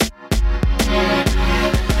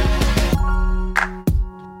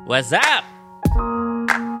What's up?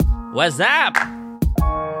 What's up?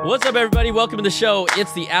 What's up, everybody? Welcome to the show.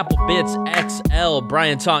 It's the Apple Bits XL.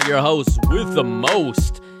 Brian Tong, your host with the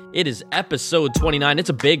most. It is episode 29. It's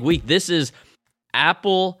a big week. This is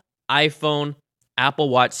Apple iPhone, Apple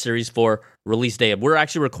Watch Series 4 release day. We're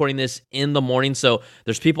actually recording this in the morning, so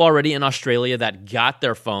there's people already in Australia that got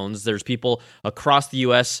their phones. There's people across the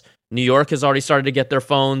U.S. New York has already started to get their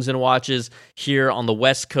phones and watches. Here on the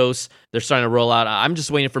West Coast, they're starting to roll out. I'm just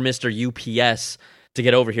waiting for Mr. UPS to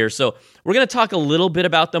get over here. So we're going to talk a little bit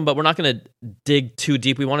about them, but we're not going to dig too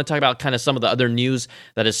deep. We want to talk about kind of some of the other news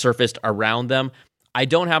that has surfaced around them. I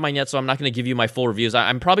don't have mine yet, so I'm not going to give you my full reviews.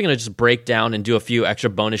 I'm probably going to just break down and do a few extra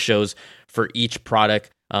bonus shows for each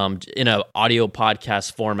product in an audio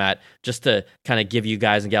podcast format, just to kind of give you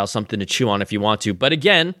guys and gals something to chew on if you want to. But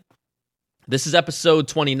again, this is episode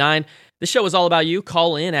 29. This show is all about you.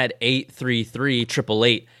 Call in at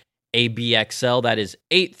 833-888-ABXL. That is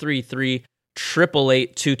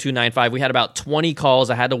 833-888-2295. We had about 20 calls.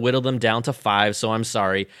 I had to whittle them down to 5, so I'm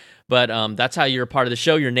sorry. But that's how you're a part of the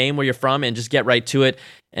show, your name, where you're from, and just get right to it.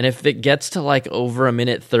 And if it gets to like over a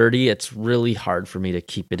minute 30, it's really hard for me to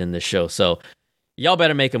keep it in the show. So y'all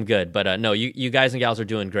better make them good. But no, you guys and gals are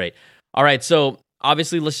doing great. All right, so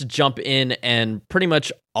obviously, let's just jump in, and pretty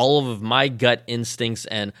much all of my gut instincts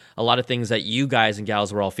and a lot of things that you guys and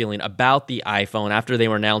gals were all feeling about the iPhone after they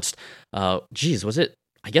were announced. Was it?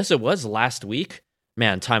 I guess it was last week.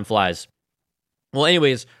 Man, time flies. Well,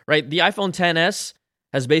 anyways, right, the iPhone XS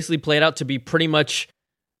has basically played out to be pretty much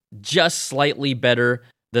just slightly better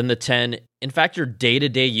than the 10. In fact, your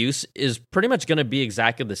day-to-day use is pretty much going to be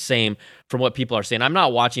exactly the same from what people are saying. I'm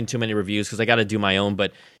not watching too many reviews because I got to do my own,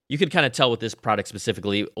 but you could kind of tell with this product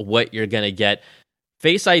specifically what you're going to get.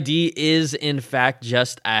 Face ID is, in fact,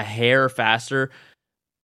 just a hair faster.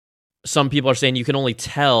 Some people are saying you can only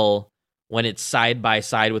tell when it's side by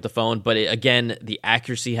side with the phone, but again, the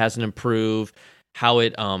accuracy hasn't improved. How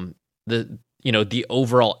it, the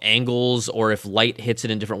overall angles, or if light hits it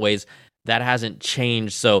in different ways, that hasn't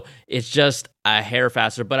changed. So it's just a hair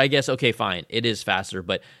faster. But I guess, okay, fine, it is faster.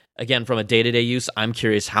 But again, from a day-to-day use, I'm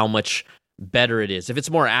curious how much better it is. If it's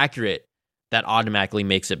more accurate, that automatically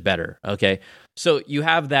makes it better, okay? So you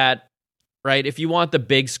have that, right? If you want the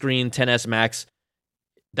big screen 10S Max,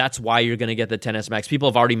 that's why you're going to get the 10S Max. People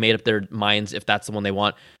have already made up their minds if that's the one they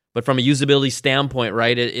want. But from a usability standpoint,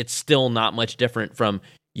 right, it's still not much different from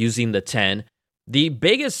using the 10. The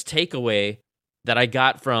biggest takeaway that I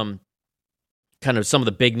got from kind of some of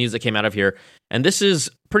the big news that came out of here, and this is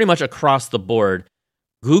pretty much across the board,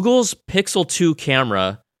 Google's Pixel 2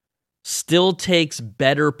 camera still takes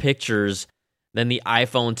better pictures than the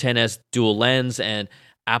iPhone XS dual lens and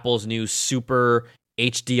Apple's new Super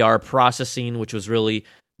HDR processing, which was really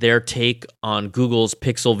their take on Google's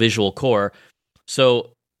Pixel Visual Core.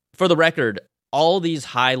 So for the record, all these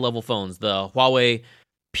high-level phones, the Huawei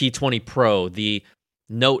P20 Pro, the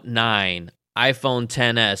Note 9, iPhone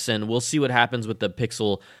XS, and we'll see what happens with the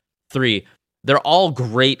Pixel 3. They're all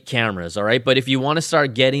great cameras, all right? But if you want to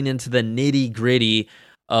start getting into the nitty-gritty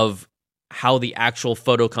of how the actual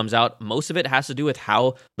photo comes out, most of it has to do with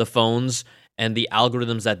how the phones and the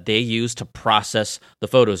algorithms that they use to process the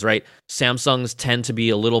photos, right? Samsung's tend to be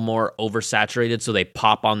a little more oversaturated, so they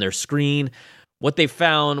pop on their screen. What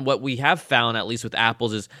we have found, at least with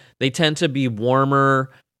Apple's, is they tend to be warmer.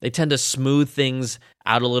 They tend to smooth things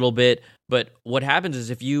out a little bit. But what happens is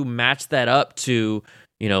if you match that up to,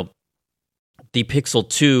 the Pixel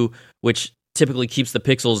 2, which typically keeps the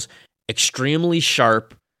pixels extremely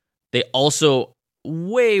sharp, they also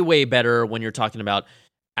way, way better when you're talking about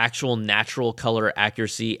actual natural color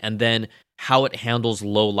accuracy and then how it handles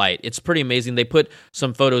low light. It's pretty amazing. They put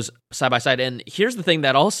some photos side by side. And here's the thing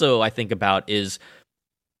that also I think about is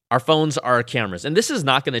our phones are cameras. And this is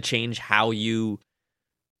not going to change how you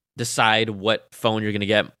decide what phone you're going to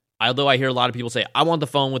get. Although I hear a lot of people say, I want the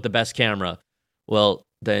phone with the best camera. Well,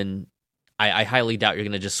 then I highly doubt you're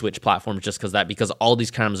going to just switch platforms just because all these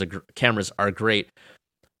cameras are great.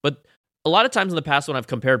 But a lot of times in the past when I've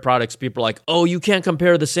compared products, people are like, oh, you can't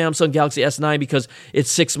compare the Samsung Galaxy S9 because it's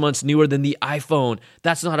 6 months newer than the iPhone.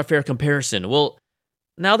 That's not a fair comparison. Well,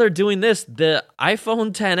 now they're doing this. The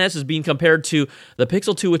iPhone XS is being compared to the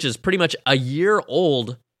Pixel 2, which is pretty much a year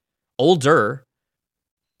older.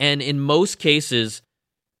 And in most cases,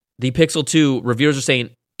 the Pixel 2, reviewers are saying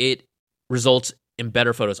it results in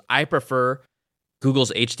better photos. I prefer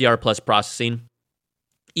Google's HDR Plus processing.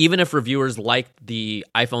 Even if reviewers like the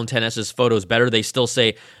iPhone XS's photos better, they still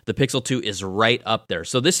say the Pixel 2 is right up there.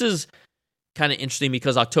 So this is kind of interesting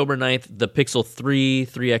because October 9th, the Pixel 3,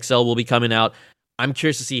 3XL will be coming out. I'm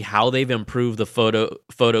curious to see how they've improved the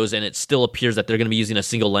photos, and it still appears that they're going to be using a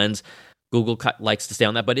single lens. Google likes to stay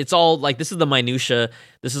on that, but it's all like, this is the minutia.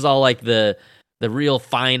 This is all like the real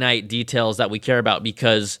finite details that we care about,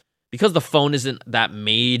 because the phone isn't that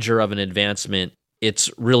major of an advancement. It's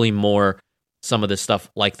really more some of this stuff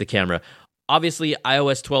like the camera. Obviously,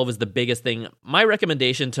 iOS 12 is the biggest thing. My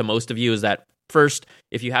recommendation to most of you is that first,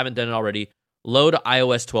 if you haven't done it already, load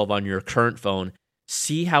iOS 12 on your current phone.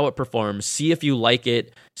 See how it performs. See if you like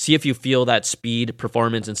it. See if you feel that speed,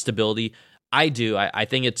 performance, and stability. I do. I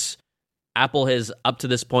think Apple has, up to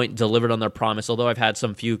this point, delivered on their promise, although I've had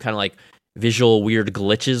some few kind of like visual weird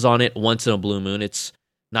glitches on it once in a blue moon. It's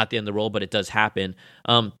not the end of the world, but it does happen.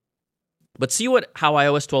 But see how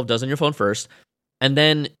iOS 12 does on your phone first, and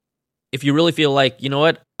then if you really feel like, you know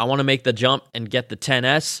what, I want to make the jump and get the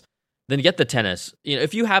XS, then get the XS. You know,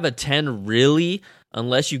 if you have a 10, really,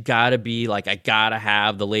 unless you gotta be like, I gotta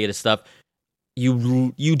have the latest stuff,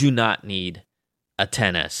 you do not need a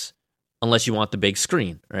XS unless you want the big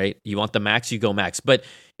screen, right? You want the max, you go max. But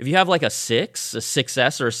if you have like a 6, a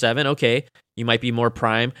 6S or a 7, okay, you might be more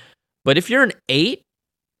prime. But if you're an 8,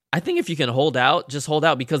 I think if you can hold out, just hold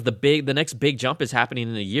out, because the next big jump is happening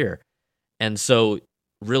in a year. And so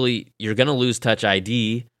really, you're going to lose Touch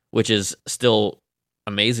ID, which is still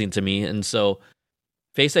amazing to me. And so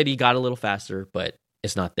Face ID got a little faster, but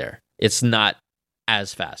it's not there. It's not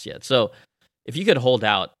as fast yet. So if you could hold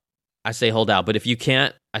out, I say hold out. But if you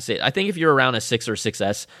can't, I think if you're around a 6 or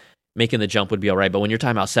 6S, making the jump would be all right. But when you're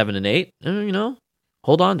talking about 7 and 8,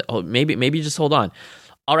 hold on. Maybe just hold on.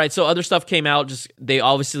 All right, so other stuff came out. They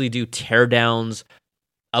obviously do teardowns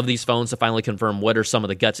of these phones to finally confirm what are some of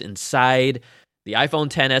the guts inside. The iPhone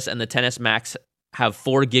XS and the XS Max have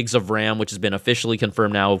 4 gigs of RAM, which has been officially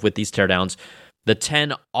confirmed now with these teardowns. The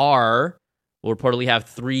XR will reportedly have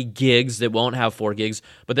 3 gigs. It won't have 4 gigs.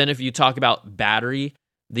 But then if you talk about battery,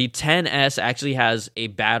 the XS actually has a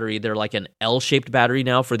battery. They're like an L-shaped battery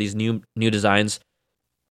now for these new designs.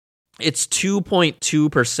 It's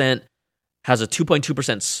 2.2%, has a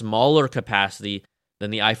 2.2% smaller capacity than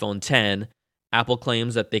the iPhone X. Apple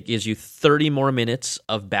claims that it gives you 30 more minutes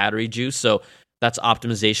of battery juice, so that's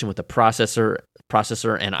optimization with the processor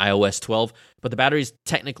and iOS 12, but the battery is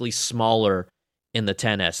technically smaller in the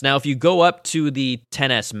XS. Now, if you go up to the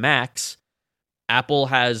XS Max, Apple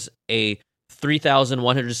has a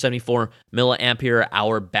 3,174 milliampere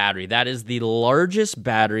hour battery. That is the largest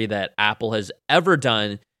battery that Apple has ever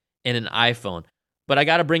done in an iPhone. But I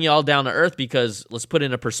got to bring you all down to earth, because let's put it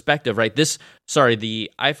in a perspective, right? The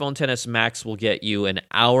iPhone XS Max will get you an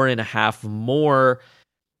hour and a half more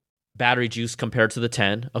battery juice compared to the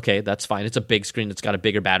 10. Okay, that's fine. It's a big screen. It's got a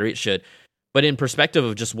bigger battery. It should. But in perspective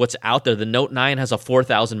of just what's out there, the Note 9 has a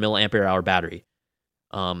 4,000 milliampere hour battery.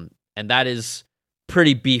 And that is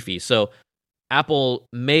pretty beefy. So Apple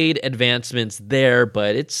made advancements there,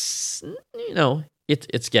 but it's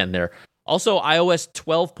getting there. Also, iOS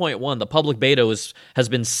 12.1, the public beta has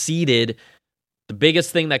been seeded. The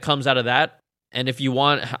biggest thing that comes out of that, and if you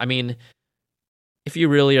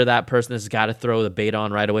really are that person that's got to throw the beta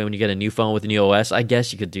on right away when you get a new phone with a new OS, I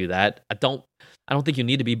guess you could do that. I don't think you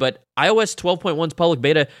need to be, but iOS 12.1's public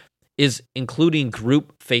beta is including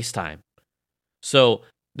group FaceTime. So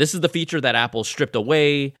this is the feature that Apple stripped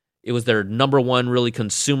away. It was their number one really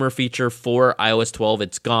consumer feature for iOS 12.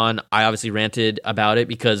 It's gone. I obviously ranted about it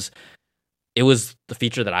because it was the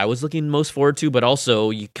feature that I was looking most forward to, but also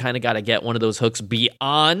you kind of got to get one of those hooks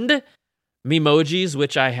beyond Memojis,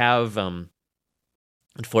 which I have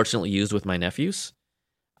unfortunately used with my nephews.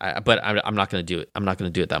 But I'm not going to do it. I'm not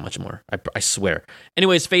going to do it that much more. I swear.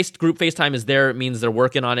 Anyways, group FaceTime is there. It means they're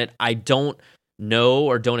working on it. I don't know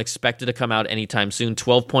or don't expect it to come out anytime soon.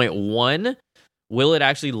 12.1. Will it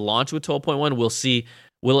actually launch with 12.1? We'll see.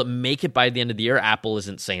 Will it make it by the end of the year? Apple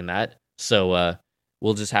isn't saying that. So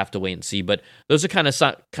we'll just have to wait and see. But those are kind of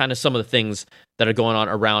some of the things that are going on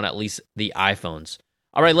around at least the iPhones.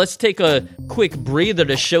 All right, let's take a quick breather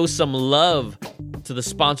to show some love to the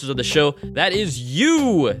sponsors of the show. That is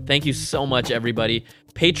you. Thank you so much, everybody.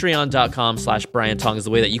 Patreon.com/Brian Tong is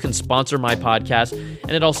the way that you can sponsor my podcast.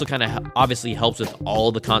 And it also kind of obviously helps with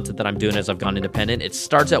all the content that I'm doing as I've gone independent. It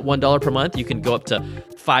starts at $1 per month. You can go up to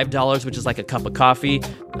 $5, which is like a cup of coffee.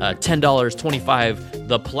 $10, $25.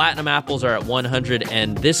 The Platinum Apples are at $100.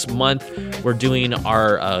 And this month, we're doing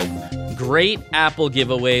our great Apple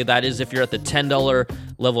giveaway. That is, if you're at the $10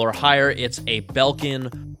 level or higher, it's a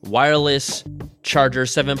Belkin wireless charger,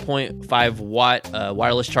 7.5 watt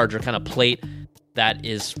wireless charger kind of plate. That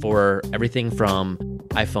is for everything from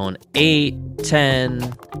iPhone 8, 10,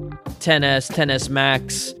 XS, XS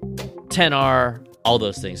Max, XR, all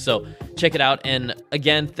those things. So check it out. And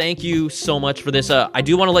again, thank you so much for this. I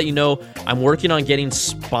do want to let you know I'm working on getting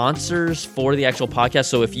sponsors for the actual podcast.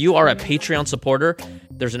 So if you are a Patreon supporter,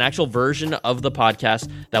 there's an actual version of the podcast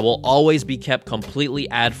that will always be kept completely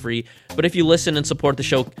ad-free. But if you listen and support the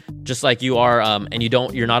show just like you are, and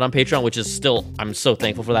you're not on Patreon, which is still, I'm so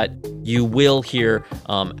thankful for that, you will hear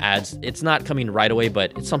ads. It's not coming right away,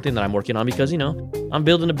 but it's something that I'm working on because, I'm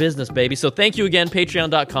building a business, baby. So thank you again,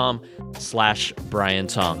 patreon.com/Brian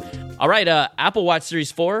Tong. All right, Apple Watch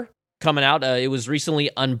Series 4 coming out. It was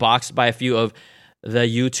recently unboxed by a few of the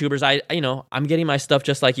YouTubers. I'm getting my stuff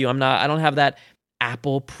just like you. I don't have that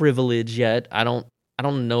Apple privilege yet. I don't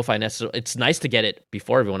know if I necessarily, it's nice to get it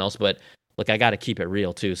before everyone else, but look, I got to keep it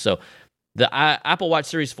real too. So the Apple Watch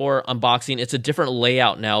Series 4 unboxing, it's a different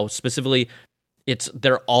layout now. Specifically,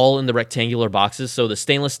 they're all in the rectangular boxes. So the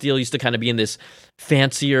stainless steel used to kind of be in this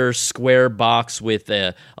fancier square box with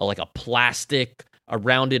a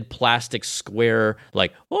rounded plastic square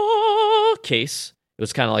case. It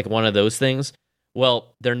was kind of like one of those things.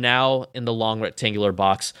 Well, they're now in the long rectangular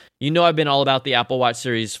box. I've been all about the Apple Watch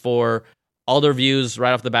Series 4. All the reviews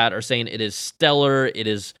right off the bat are saying it is stellar. It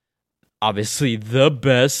is obviously the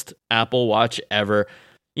best Apple Watch ever.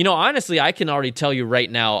 Honestly, I can already tell you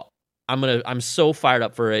right now, I'm so fired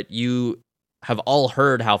up for it. You have all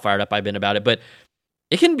heard how fired up I've been about it, but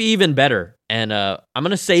it can be even better. And I'm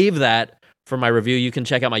going to save that for my review. You can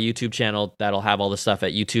check out my YouTube channel. That'll have all the stuff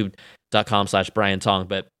at youtube.com/Brian Tong.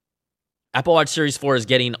 But Apple Watch Series 4 is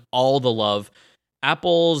getting all the love.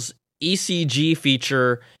 Apple's ECG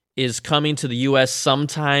feature is coming to the US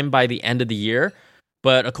sometime by the end of the year.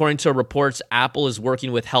 But according to reports, Apple is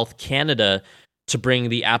working with Health Canada to bring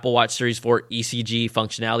the Apple Watch Series 4 ECG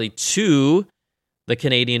functionality to the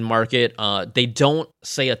Canadian market. They don't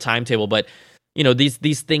say a timetable, but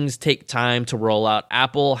these things take time to roll out.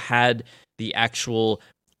 Apple had the actual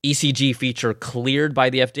ECG feature cleared by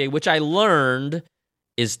the FDA, which I learned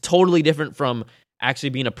is totally different from actually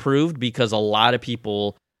being approved because a lot of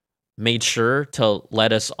people made sure to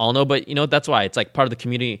let us all know. But that's why it's like part of the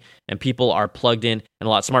community and people are plugged in and a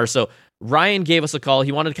lot smarter. So Ryan gave us a call.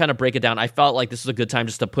 He wanted to kind of break it down. I felt like this was a good time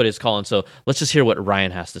just to put his call in. So let's just hear what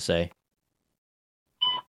Ryan has to say.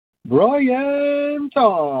 Brian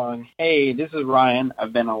Tong. Hey, this is Ryan.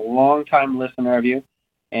 I've been a long-time listener of you,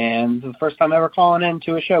 and this is the first time ever calling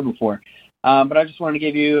into a show before. But I just wanted to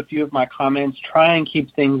give you a few of my comments, try and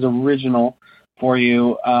keep things original for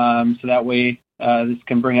you, so that way this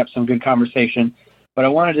can bring up some good conversation. But I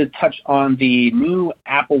wanted to touch on the new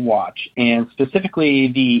Apple Watch, and specifically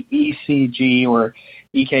the ECG or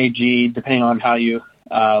EKG, depending on how you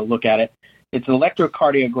look at it. It's an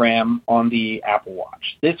electrocardiogram on the Apple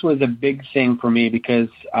Watch. This was a big thing for me because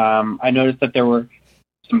I noticed that there were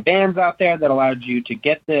some bands out there that allowed you to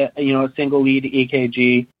get the a single lead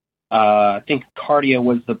EKG. I think Cardia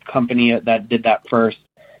was the company that did that first.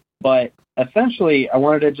 But essentially, I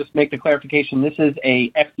wanted to just make the clarification. This is a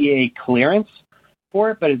FDA clearance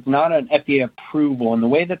for it, but it's not an FDA approval. And the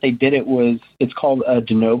way that they did it was, it's called a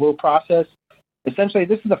de novo process. Essentially,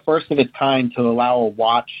 this is the first of its kind to allow a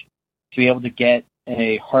watch to be able to get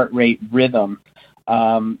a heart rate rhythm.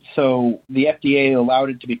 So the FDA allowed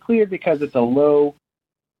it to be cleared because it's a low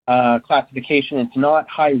classification. It's not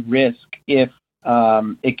high risk if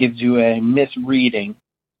it gives you a misreading.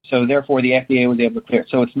 So therefore, the FDA was able to clear it.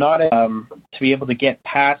 So it's not to be able to get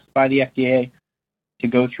passed by the FDA to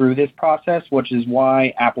go through this process, which is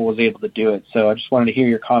why Apple was able to do it. So I just wanted to hear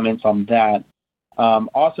your comments on that.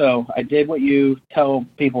 Also, I did what you tell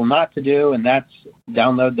people not to do, and that's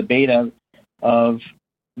download the beta of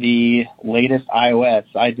the latest iOS.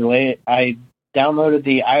 I downloaded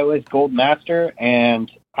the iOS Gold Master,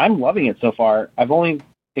 and I'm loving it so far. I've only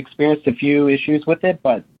experienced a few issues with it,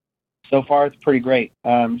 but so far it's pretty great.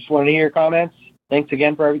 Just wanted to hear your comments. Thanks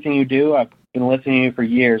again for everything you do. I've been listening to you for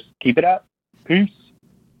years. Keep it up. Peace.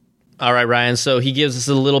 All right, Ryan. So he gives us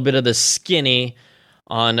a little bit of the skinny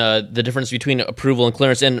on the difference between approval and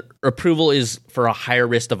clearance. And approval is for a higher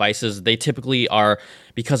risk devices. They typically are,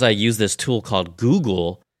 because I use this tool called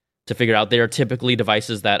Google to figure out, they are typically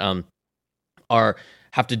devices that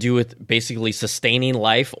have to do with basically sustaining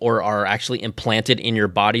life or are actually implanted in your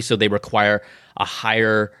body. So they require a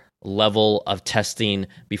higher level of testing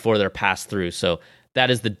before they're passed through. So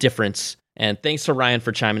that is the difference. And thanks to Ryan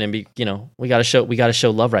for chiming in. We got to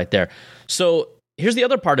show love right there. So here's the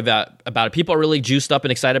other part about it. People are really juiced up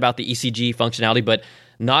and excited about the ECG functionality, but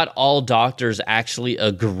not all doctors actually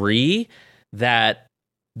agree that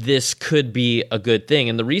this could be a good thing.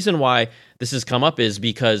 And the reason why this has come up is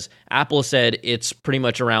because Apple said it's pretty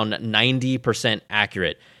much around 90%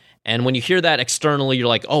 accurate. And when you hear that externally, you're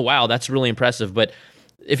like, oh, wow, that's really impressive. But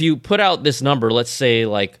if you put out this number, let's say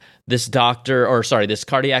like this this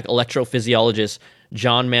cardiac electrophysiologist,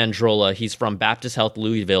 John Mandrola, he's from Baptist Health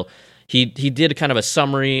Louisville. He did kind of a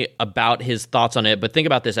summary about his thoughts on it, but think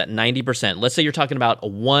about this at 90%. Let's say you're talking about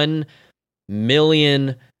 1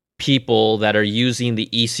 million people that are using the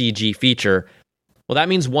ECG feature. Well, that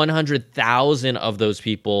means 100,000 of those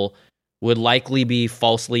people would likely be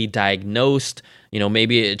falsely diagnosed.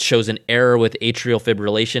 Maybe it shows an error with atrial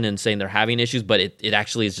fibrillation and saying they're having issues, but it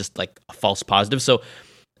actually is just like a false positive. So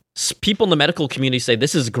people in the medical community say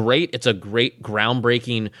this is great. It's a great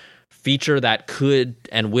groundbreaking feature that could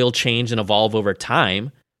and will change and evolve over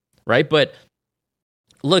time, right? But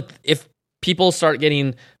look, if people start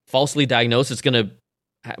getting falsely diagnosed,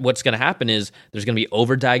 what's going to happen is there's going to be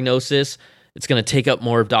overdiagnosis. It's going to take up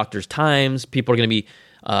more of doctors' times. People are going to be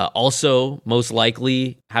also most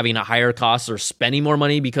likely having a higher cost or spending more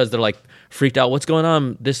money because they're like freaked out. What's going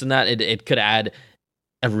on? This and that. It could add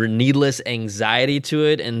a needless anxiety to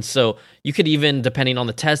it. And so you could even, depending on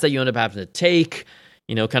the test that you end up having to take,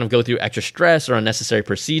 kind of go through extra stress or unnecessary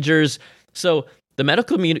procedures. So the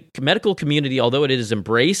medical community, although it is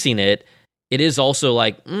embracing it, it is also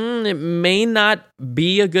like, it may not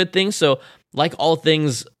be a good thing. So like all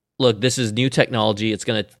things, look, this is new technology. It's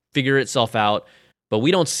going to figure itself out, but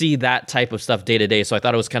we don't see that type of stuff day to day. So I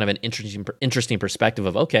thought it was kind of an interesting perspective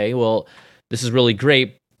of, okay, well, this is really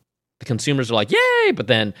great. The consumers are like, yay, but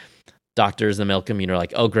then doctors in the medical community are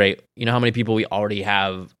like, oh, great. You know how many people we already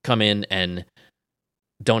have come in and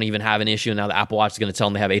don't even have an issue, and now the Apple Watch is going to tell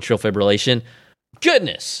them they have atrial fibrillation?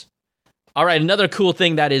 Goodness. All right, another cool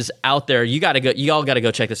thing that is out there. You all got to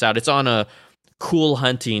go check this out. It's on a Cool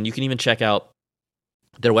Hunting. You can even check out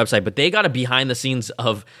their website, but they got a behind the scenes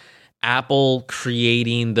of Apple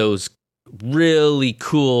creating those really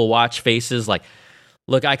cool watch faces. Like,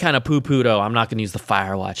 look, I kind of poo-pooed, I'm not going to use the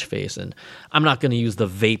Fire Watch face, and I'm not going to use the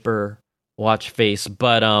Vapor Watch face,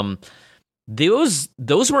 but those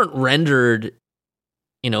weren't rendered,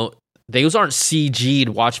 those aren't CG'd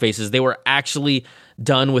watch faces. They were actually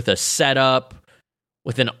done with a setup,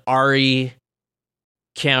 with an ARRI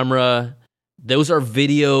camera. Those are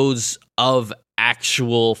videos of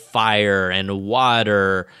actual fire and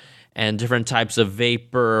water and different types of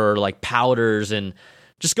vapor, like powders, and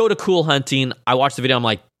just go to Cool Hunting. I watched the video. I'm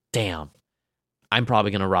like, damn, I'm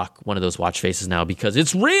probably going to rock one of those watch faces now because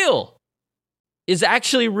it's real. It's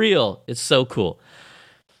actually real. It's so cool.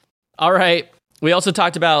 All right. We also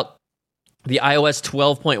talked about the iOS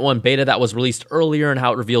 12.1 beta that was released earlier and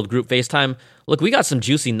how it revealed group FaceTime. Look, we got some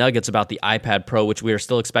juicy nuggets about the iPad Pro, which we are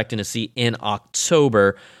still expecting to see in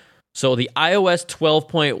October. So the iOS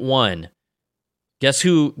 12.1, guess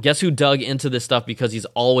who dug into this stuff because he's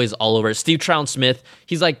always all over it? Steve Troughton-Smith.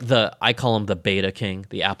 He's like I call him the beta king,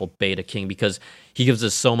 the Apple beta king, because he gives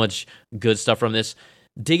us so much good stuff from this.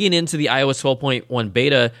 Digging into the iOS 12.1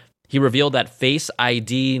 beta, he revealed that Face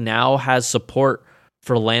ID now has support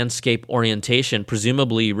for landscape orientation,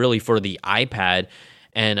 presumably really for the iPad.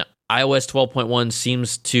 And iOS 12.1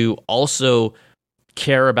 seems to also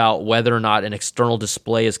care about whether or not an external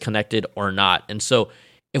display is connected or not. And so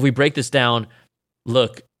if we break this down,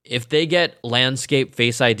 look, if they get landscape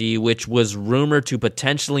Face ID, which was rumored to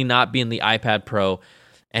potentially not be in the iPad Pro,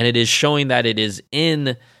 and it is showing that it is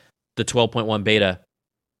in the 12.1 beta,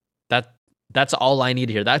 that's all I need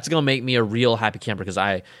to hear. That's going to make me a real happy camper because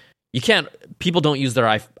people don't use their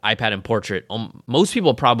iPad in portrait. Most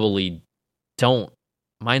people probably don't.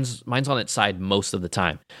 Mine's on its side most of the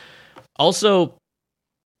time. Also,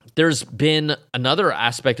 there's been another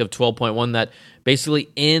aspect of 12.1 that basically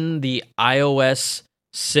in the iOS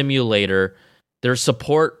simulator, there's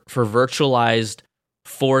support for virtualized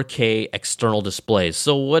 4K external displays.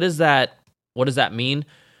 So what does that mean?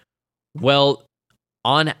 Well,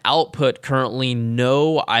 on output, currently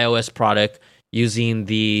no iOS product using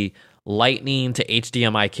the Lightning to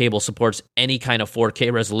HDMI cable supports any kind of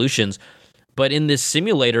 4K resolutions. But in this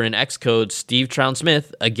simulator in Xcode, Steve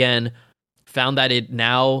Troughton-Smith, again, found that it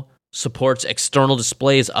now supports external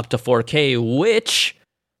displays up to 4K, which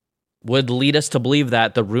would lead us to believe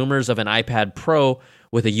that the rumors of an iPad Pro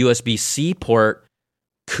with a USB-C port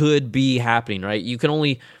could be happening, right? You can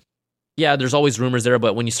only... Yeah, there's always rumors there,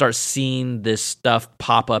 but when you start seeing this stuff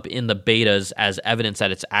pop up in the betas as evidence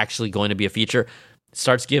that it's actually going to be a feature, it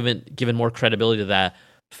starts giving more credibility to that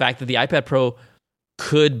fact that the iPad Pro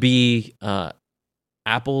could be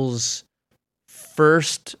Apple's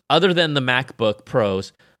first, other than the MacBook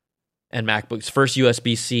Pros and MacBooks, first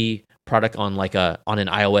USB-C product on an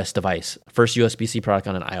iOS device. First USB-C product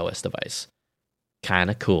on an iOS device.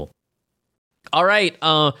 Kind of cool. All right,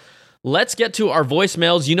 let's get to our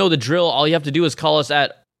voicemails. You know the drill. All you have to do is call us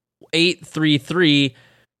at 833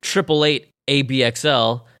 888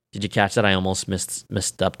 ABXL. Did you catch that? I almost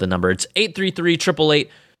missed up the number. It's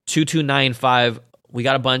 833-888-2295. We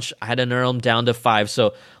got a bunch. I had to narrow them down to 5.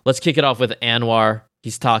 So let's kick it off with Anwar.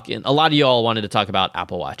 He's talking. A lot of you all wanted to talk about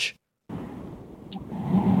Apple Watch. Hey,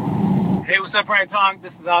 what's up, Brian Tong?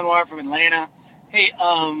 This is Anwar from Atlanta. Hey,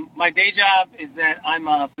 my day job is that I'm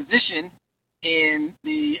a physician in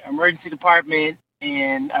the emergency department,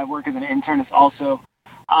 and I work as an internist also.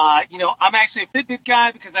 I'm actually a Fitbit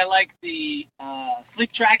guy because I like the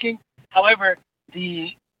sleep tracking. However,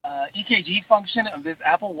 the EKG function of this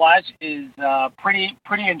Apple Watch is pretty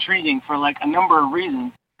intriguing for like a number of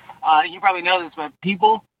reasons. You probably know this, but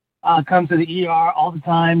people come to the ER all the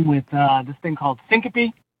time with this thing called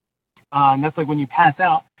syncope, and that's like when you pass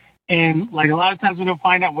out. And like a lot of times we don't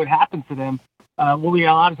find out what happens to them. What we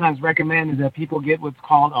a lot of times recommend is that people get what's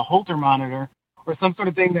called a Holter monitor, or some sort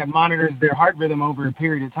of thing that monitors their heart rhythm over a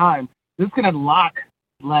period of time. This can unlock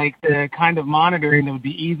like the kind of monitoring that would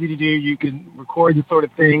be easy to do. You can record the sort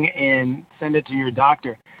of thing and send it to your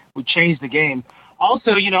doctor. Would change the game.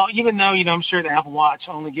 Also, even though, I'm sure the Apple Watch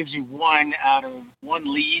only gives you one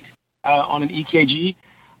lead on an EKG,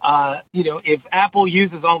 if Apple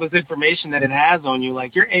uses all this information that it has on you,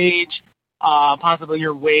 like your age, possibly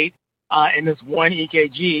your weight, and this one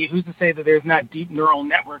EKG, who's to say that there's not deep neural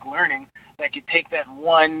network learning that could take that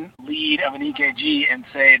one lead of an EKG and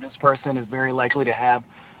say this person is very likely to have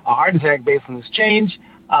a heart attack based on this change?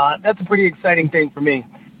 That's a pretty exciting thing for me.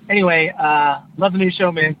 Anyway, love the new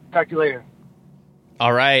show, man. Talk to you later.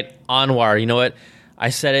 All right, Anwar. You know what? I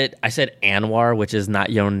said Anwar, which is not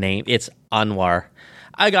your name. It's Anwar.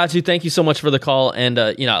 I got you. Thank you so much for the call. And,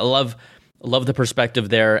 I love the perspective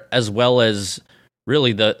there, as well as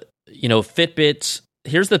really the, Fitbit.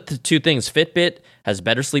 Here's the two things. Fitbit has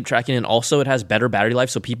better sleep tracking, and also it has better battery life,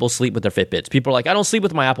 so people sleep with their Fitbits. People are like, I don't sleep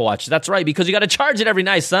with my Apple Watch. That's right, because you got to charge it every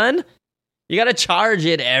night, son. You got to charge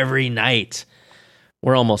it every night.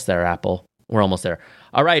 We're almost there, Apple. We're almost there.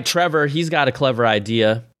 All right, Trevor, he's got a clever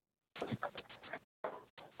idea.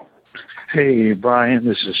 Hey, Brian,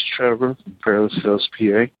 this is Trevor from Fairless Hills,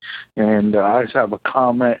 PA, and I just have a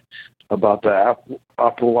comment about the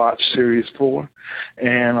Apple Watch Series 4,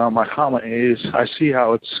 and my comment is I see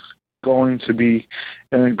how it's going to be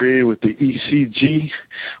integrated with the ECG,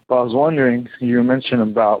 but I was wondering, you mentioned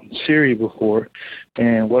about Siri before,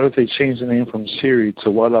 and what if they change the name from Siri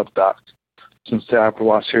to What Up Doc? Since the Apple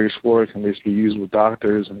Watch Series 4 can basically be used with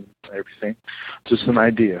doctors and everything. Just an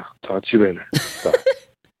idea. Talk to you later. Bye.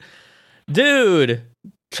 Dude,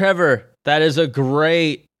 Trevor, that is a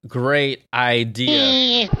great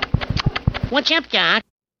idea. What's up, Doc?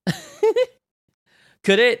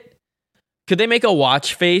 Could they make a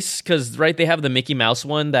watch face? Because, right, they have the Mickey Mouse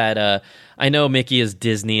one that I know Mickey is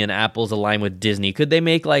Disney and Apple's aligned with Disney. Could they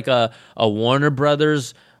make like a Warner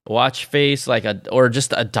Brothers watch face, or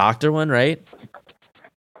just a doctor one, right?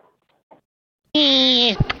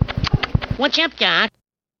 What's up, Doc?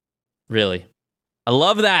 Really? I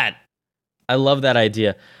love that. I love that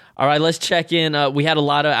idea. All right, let's check in. We had a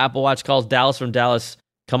lot of Apple Watch calls. Dallas from Dallas.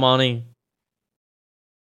 Come on in.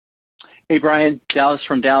 Hey, Brian. Dallas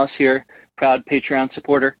from Dallas here. Proud Patreon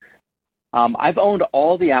supporter. I've owned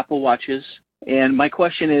all the Apple Watches, and my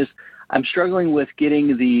question is, I'm struggling with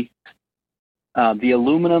getting the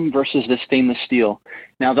aluminum versus the stainless steel.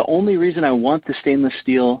 Now, the only reason I want the stainless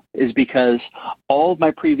steel is because all of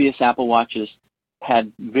my previous Apple Watches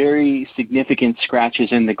had very significant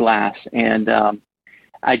scratches in the glass, and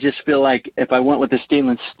I just feel like if I went with the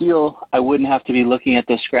stainless steel, I wouldn't have to be looking at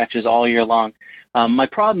those scratches all year long. My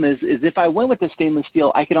problem is if I went with the stainless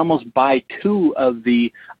steel, I could almost buy 2 of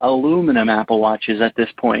the aluminum Apple Watches at this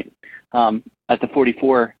point, at the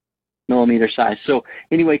 44 millimeter size. So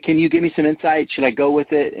anyway, can you give me some insight? Should I go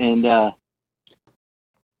with it and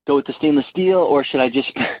go with the stainless steel, or should I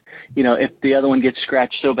just, if the other one gets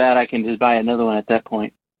scratched so bad, I can just buy another one at that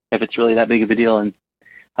point, if it's really that big of a deal? And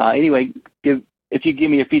anyway, if you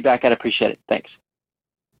give me your feedback, I'd appreciate it. Thanks.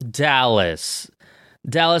 Dallas,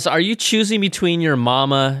 are you choosing between your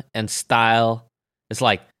mama and style? It's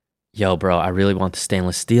like, yo, bro, I really want the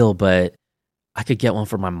stainless steel, but I could get one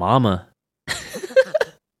for my mama.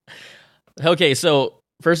 Okay, so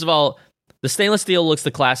first of all, the stainless steel looks the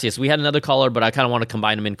classiest. We had another caller, but I kind of want to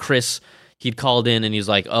combine them in. Chris, he'd called in and he's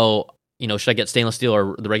like, should I get stainless steel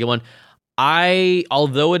or the regular one?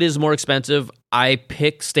 Although it is more expensive, I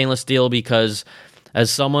pick stainless steel because as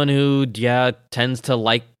someone who, tends to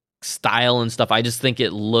like style and stuff, I just think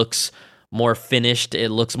it looks more finished. It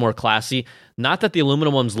looks more classy. Not that the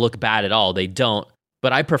aluminum ones look bad at all. They don't.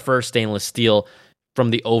 But I prefer stainless steel from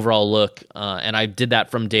the overall look. And I did that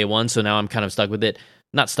from day one. So now I'm kind of stuck with it.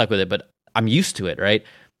 Not stuck with it, but I'm used to it, right?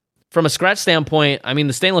 from a scratch standpoint, I mean,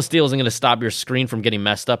 the stainless steel isn't going to stop your screen from getting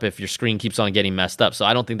messed up if your screen keeps on getting messed up. So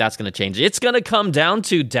I don't think that's going to change. It's going to come down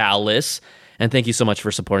to Dallas. And thank you so much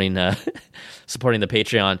for supporting supporting the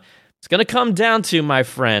Patreon. It's going to come down to, my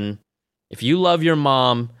friend, if you love your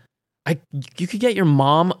mom, you could get your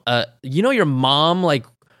mom, your mom like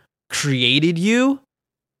created you.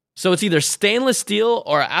 So it's either stainless steel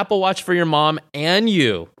or Apple Watch for your mom and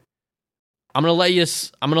you. I'm going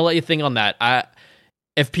to let you think on that.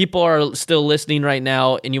 If people are still listening right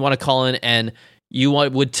now and you want to call in and you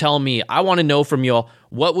would tell me, I want to know from you all,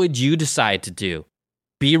 what would you decide to do?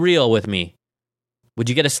 Be real with me. Would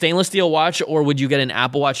you get a stainless steel watch or would you get an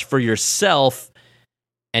Apple Watch for yourself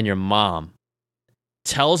and your mom?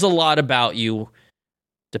 Tells a lot about you,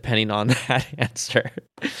 depending on that answer.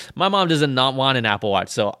 My mom does not want an Apple Watch,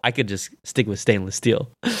 so I could just stick with stainless steel.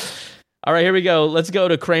 All right, here we go. Let's go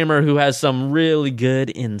to Kramer, who has some really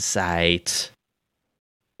good insight.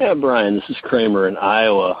 Yeah, Brian, this is Kramer in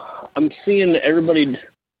Iowa. I'm seeing everybody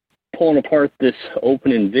pulling apart this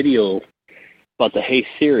opening video about the Hey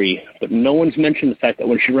Siri, but no one's mentioned the fact that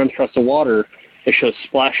when she runs across the water, it shows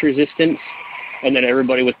splash resistance, and then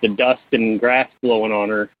everybody with the dust and grass blowing on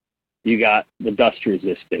her, you got the dust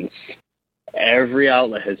resistance. Every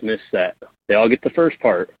outlet has missed that. They all get the first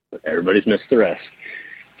part, but everybody's missed the rest.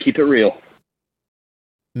 Keep it real.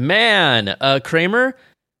 Man, Kramer,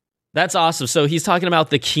 that's awesome. So he's talking about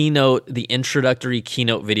the introductory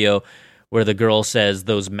keynote video where the girl says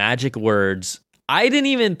those magic words. I didn't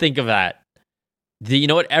even think of that. You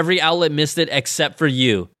know what? Every outlet missed it except for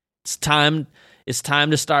you. It's time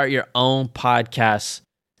to start your own podcast.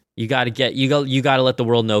 You got to let the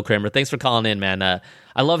world know, Kramer. Thanks for calling in, man.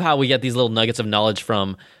 I love how we get these little nuggets of knowledge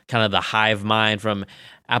from kind of the hive mind from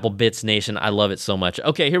Apple Bits Nation. I love it so much.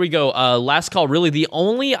 Okay, here we go. Last call, really the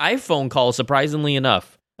only iPhone call, surprisingly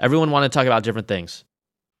enough. Everyone wanted to talk about different things.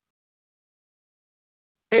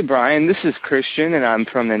 Hey, Brian, this is Christian, and I'm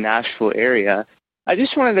from the Nashville area. I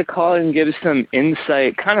just wanted to call and give some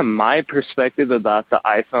insight, kind of my perspective about the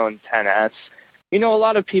iPhone XS. You know, a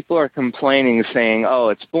lot of people are complaining, saying, oh,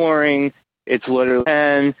 it's boring, it's literally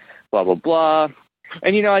 10, blah, blah, blah.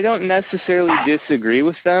 And, you know, I don't necessarily disagree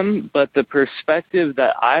with them, but the perspective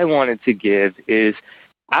that I wanted to give is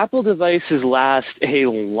Apple devices last a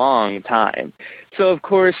long time. So, of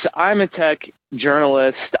course, I'm a tech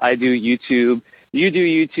journalist. I do YouTube. You do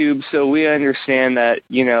YouTube, so we understand that,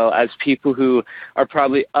 you know, as people who are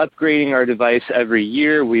probably upgrading our device every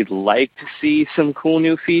year, we'd like to see some cool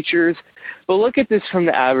new features. But look at this from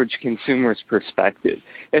the average consumer's perspective.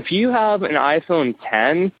 If you have an iPhone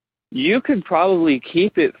X, you could probably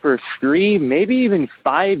keep it for 3, maybe even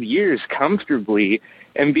 5 years comfortably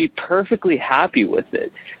and be perfectly happy with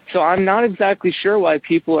it. So I'm not exactly sure why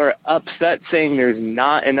people are upset saying there's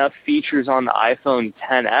not enough features on the iPhone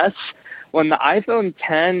XS when the iPhone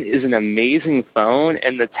X is an amazing phone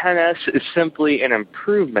and the XS is simply an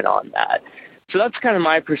improvement on that. So that's kind of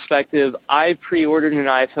my perspective. I pre-ordered an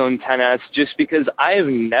iPhone XS just because I have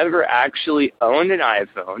never actually owned an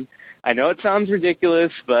iPhone. I know it sounds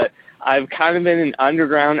ridiculous, but I've kind of been an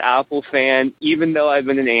underground Apple fan, even though I've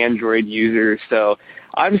been an Android user. So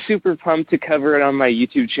I'm super pumped to cover it on my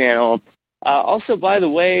YouTube channel. Also, by the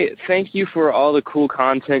way, thank you for all the cool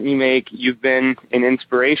content you make. You've been an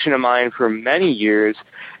inspiration of mine for many years,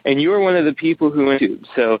 and you are one of the people who YouTube.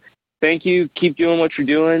 So thank you. Keep doing what you're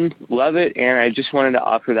doing. Love it. And I just wanted to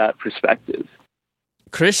offer that perspective.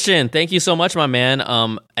 Christian, thank you so much, my man.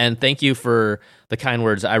 And thank you for the kind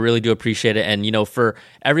words. I really do appreciate it. And, you know, for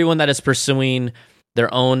everyone that is pursuing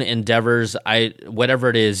their own endeavors, whatever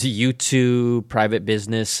it is, YouTube, private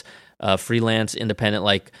business, freelance, independent,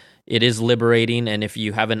 like, it is liberating. And if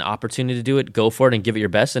you have an opportunity to do it, go for it and give it your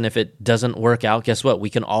best. And if it doesn't work out, guess what? We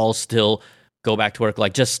can all still go back to work.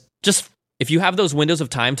 Like, just if you have those windows of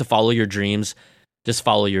time to follow your dreams, just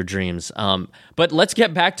follow your dreams. But let's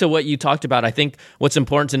get back to what you talked about. I think what's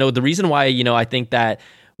important to know, the reason why, you know, I think that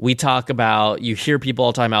we talk about, you hear people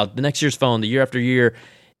all the time out, the next year's phone, the year after year,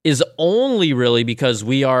 is only really because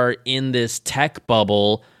we are in this tech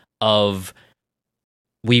bubble of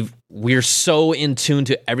we're so in tune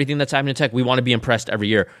to everything that's happening in tech. We want to be impressed every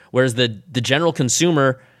year. Whereas the general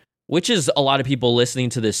consumer, which is a lot of people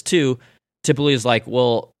listening to this too, typically is like,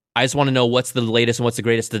 well, I just want to know what's the latest and what's the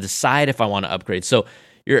greatest to decide if I want to upgrade. So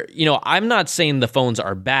I'm not saying the phones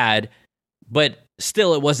are bad, but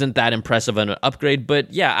still it wasn't that impressive an upgrade.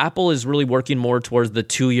 But yeah, Apple is really working more towards the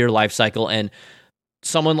 2-year life cycle. And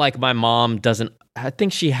someone like my mom I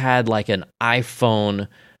think she had like an iPhone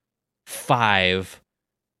 5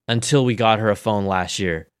 until we got her a phone last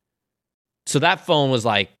year. So that phone was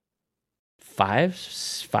like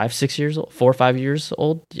 6 years old, 4 or 5 years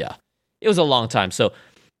old. Yeah, it was a long time. So,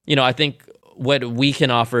 I think what we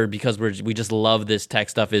can offer, because we just love this tech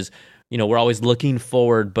stuff, is, we're always looking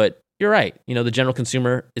forward. But you're right. The general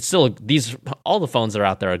consumer, it's still all the phones that are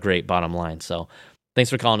out there are great, bottom line. So thanks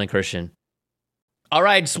for calling in, Christian. All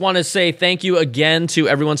right, just want to say thank you again to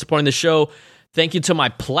everyone supporting the show. Thank you to my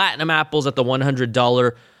Platinum Apples at the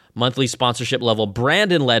 $100 monthly sponsorship level: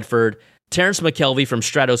 Brandon Ledford, Terrence McKelvey from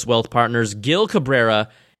Stratos Wealth Partners, Gil Cabrera,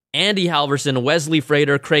 Andy Halverson, Wesley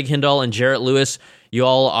Frater, Craig Hindall, and Jarrett Lewis. You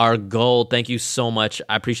all are gold. Thank you so much.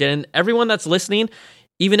 I appreciate it. And everyone that's listening,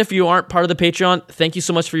 even if you aren't part of the Patreon, thank you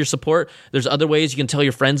so much for your support. There's other ways you can tell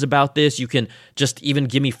your friends about this. You can just even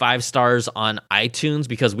give me 5 stars on iTunes,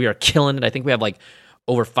 because we are killing it. I think we have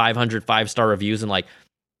over 500 5-star reviews, and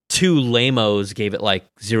 2 lamos gave it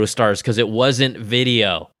 0 stars because it wasn't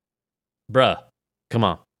video. Bruh, come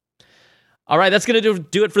on. All right, that's going to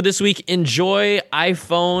do it for this week. Enjoy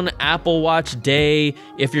iPhone, Apple Watch Day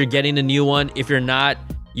if you're getting a new one. If you're not,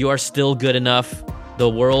 you are still good enough. The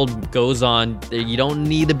world goes on. You don't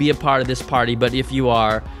need to be a part of this party, but if you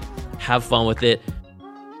are, have fun with it.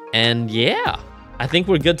 And yeah, I think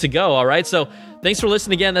we're good to go. All right, so thanks for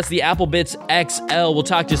listening again. That's the Apple Bits XL. We'll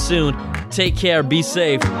talk to you soon. Take care. Be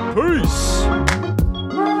safe. Peace.